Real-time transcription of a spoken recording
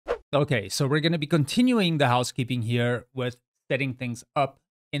Okay, so we're going to be continuing the housekeeping here with setting things up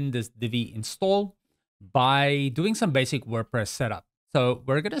in this Divi install by doing some basic WordPress setup. So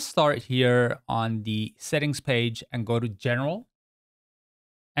we're going to start here on the settings page and go to general.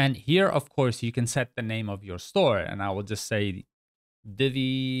 And here, of course, you can set the name of your store. And I will just say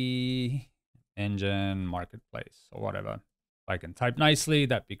Divi Engine Marketplace or whatever. If I can type nicely,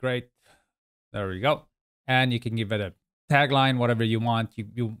 that'd be great. There we go. And you can give it a tagline, whatever you want.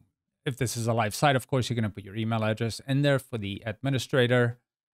 If this is a live site, of course, you're going to put your email address in there for the administrator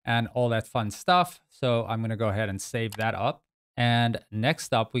and all that fun stuff. So I'm going to go ahead and save that up. And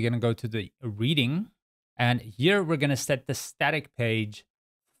next up, we're going to go to the reading. And here we're going to set the static page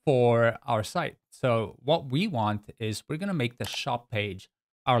for our site. So what we want is we're going to make the shop page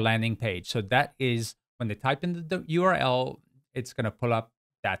our landing page. So that is when they type in the URL, it's going to pull up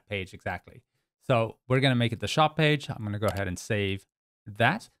that page exactly. So we're going to make it the shop page. I'm going to go ahead and save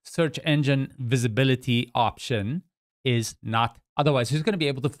that. Search engine visibility option is not, otherwise who's going to be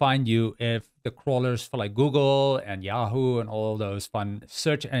able to find you if the crawlers for like Google and Yahoo and all those fun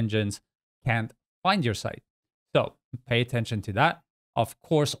search engines can't find your site. So pay attention to that. Of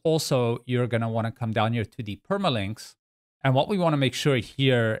course, also you're going to want to come down here to the permalinks. And what we want to make sure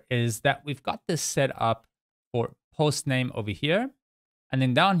here is that we've got this set up for post name over here. And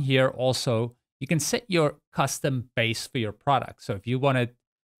then down here also, you can set your custom base for your product. So if you wanted,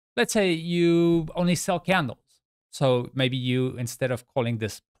 let's say you only sell candles. So maybe you, instead of calling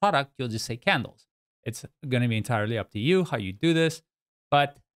this product, you'll just say candles. It's going to be entirely up to you how you do this,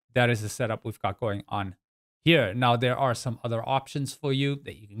 but that is the setup we've got going on here. Now, there are some other options for you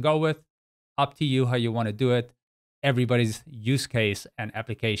that you can go with. Up to you how you want to do it. Everybody's use case and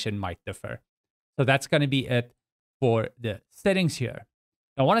application might differ. So that's going to be it for the settings here.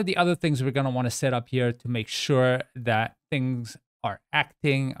 Now, one of the other things we're going to want to set up here to make sure that things are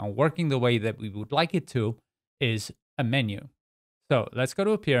acting and working the way that we would like it to is a menu. So let's go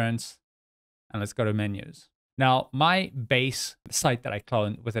to appearance and let's go to menus. Now, my base site that I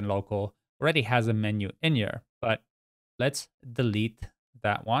cloned within local already has a menu in here, but let's delete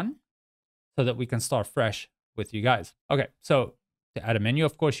that one so that we can start fresh with you guys. Okay, so to add a menu,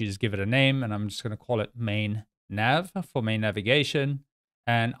 of course, you just give it a name, and I'm just going to call it main nav for main navigation.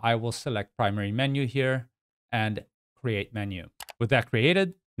 And I will select primary menu here and create menu. With that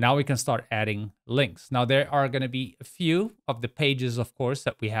created, now we can start adding links. Now, there are going to be a few of the pages, of course,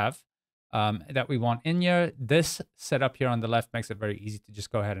 that we have that we want in here. This setup here on the left makes it very easy to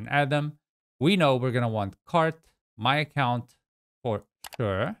just go ahead and add them. We know we're going to want cart, my account for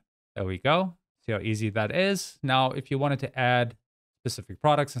sure. There we go. See how easy that is. Now, if you wanted to add specific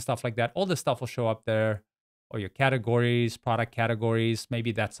products and stuff like that, all this stuff will show up there, or your categories, product categories.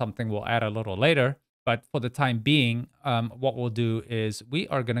 Maybe that's something we'll add a little later. But for the time being, what we'll do is we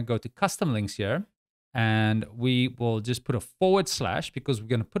are going to go to custom links here, and we will just put a / because we're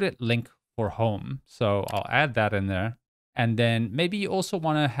going to put it link for home. So I'll add that in there. And then maybe you also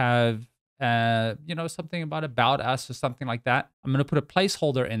want to have something about us or something like that. I'm going to put a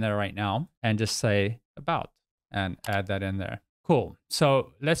placeholder in there right now and just say about and add that in there. Cool.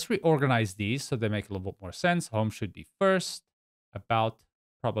 So let's reorganize these so they make a little bit more sense. Home should be first, about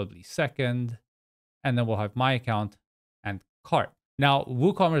probably second, and then we'll have my account and cart. Now,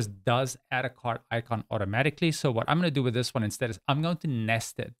 WooCommerce does add a cart icon automatically. So what I'm going to do with this one instead is I'm going to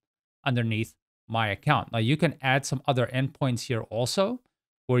nest it underneath my account. Now, you can add some other endpoints here also,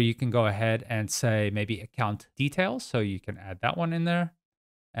 where you can go ahead and say maybe account details. So you can add that one in there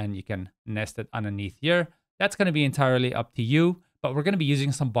and you can nest it underneath here. That's going to be entirely up to you, but we're going to be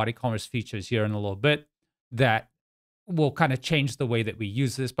using some BodyCommerce features here in a little bit that will kind of change the way that we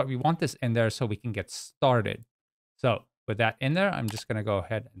use this, but we want this in there so we can get started. So with that in there, I'm just going to go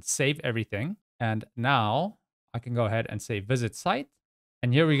ahead and save everything. And now I can go ahead and say visit site.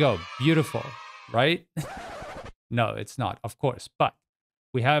 And here we go. Beautiful, right? No, it's not, of course, but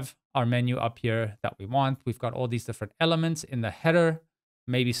we have our menu up here that we want. We've got all these different elements in the header.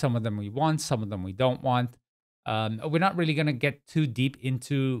 Maybe some of them we want, some of them we don't want. We're not really going to get too deep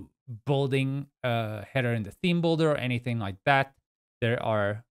into building a header in the theme builder or anything like that. There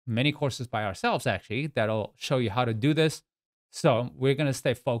are many courses by ourselves, actually, that'll show you how to do this. So we're going to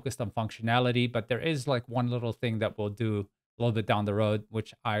stay focused on functionality, but there is like one little thing that we'll do a little bit down the road,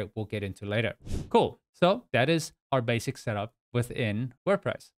 which I will get into later. Cool. So that is our basic setup within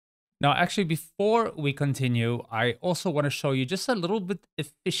WordPress. Now, actually, before we continue, I also want to show you just a little bit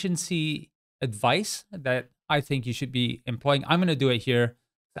efficiency advice that I think you should be employing. I'm going to do it here.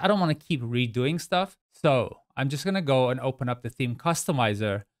 I don't want to keep redoing stuff. So I'm just going to go and open up the theme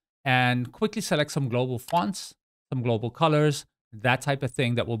customizer and quickly select some global fonts, some global colors, that type of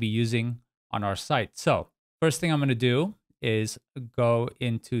thing that we'll be using on our site. So first thing I'm going to do is go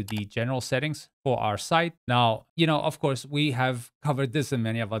into the general settings for our site. Now, of course, we have covered this in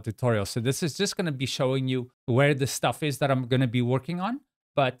many of our tutorials. So this is just going to be showing you where the stuff is that I'm going to be working on,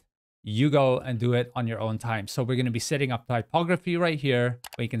 but you go and do it on your own time. So we're going to be setting up typography right here,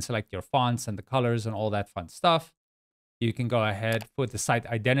 where you can select your fonts and the colors and all that fun stuff. You can go ahead with the site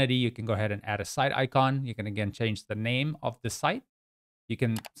identity. You can go ahead and add a site icon. You can again change the name of the site. You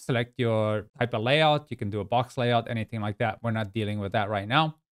can select your type of layout. You can do a box layout, anything like that. We're not dealing with that right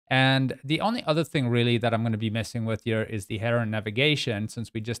now. And the only other thing really that I'm going to be messing with here is the header and navigation.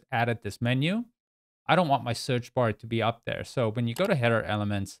 Since we just added this menu, I don't want my search bar to be up there. So when you go to header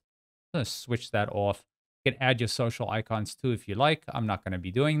elements, I'm going to switch that off. You can add your social icons too if you like. I'm not going to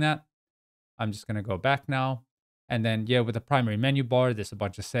be doing that. I'm just going to go back now. And then, yeah, with the primary menu bar, there's a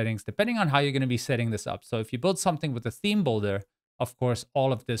bunch of settings depending on how you're going to be setting this up. So if you build something with a theme builder, of course,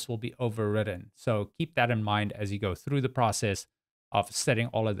 all of this will be overridden. So keep that in mind as you go through the process of setting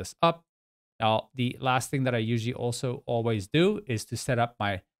all of this up. Now, the last thing that I usually also always do is to set up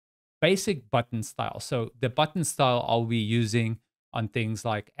my basic button style. So the button style I'll be using on things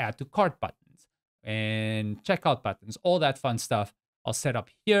like add to cart buttons and checkout buttons, all that fun stuff I'll set up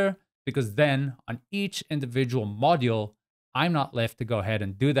here, because then on each individual module, I'm not left to go ahead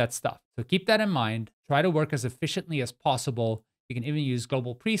and do that stuff. So keep that in mind. Try to work as efficiently as possible. You can even use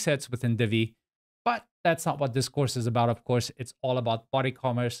global presets within Divi, but that's not what this course is about. Of course, it's all about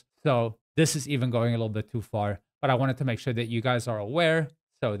BodyCommerce. So this is even going a little bit too far, but I wanted to make sure that you guys are aware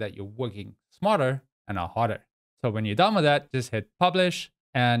so that you're working smarter and not harder. So when you're done with that, just hit publish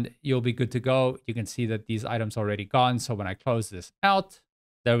and you'll be good to go. You can see that these items are already gone. So when I close this out,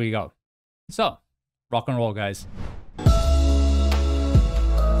 there we go. So rock and roll, guys.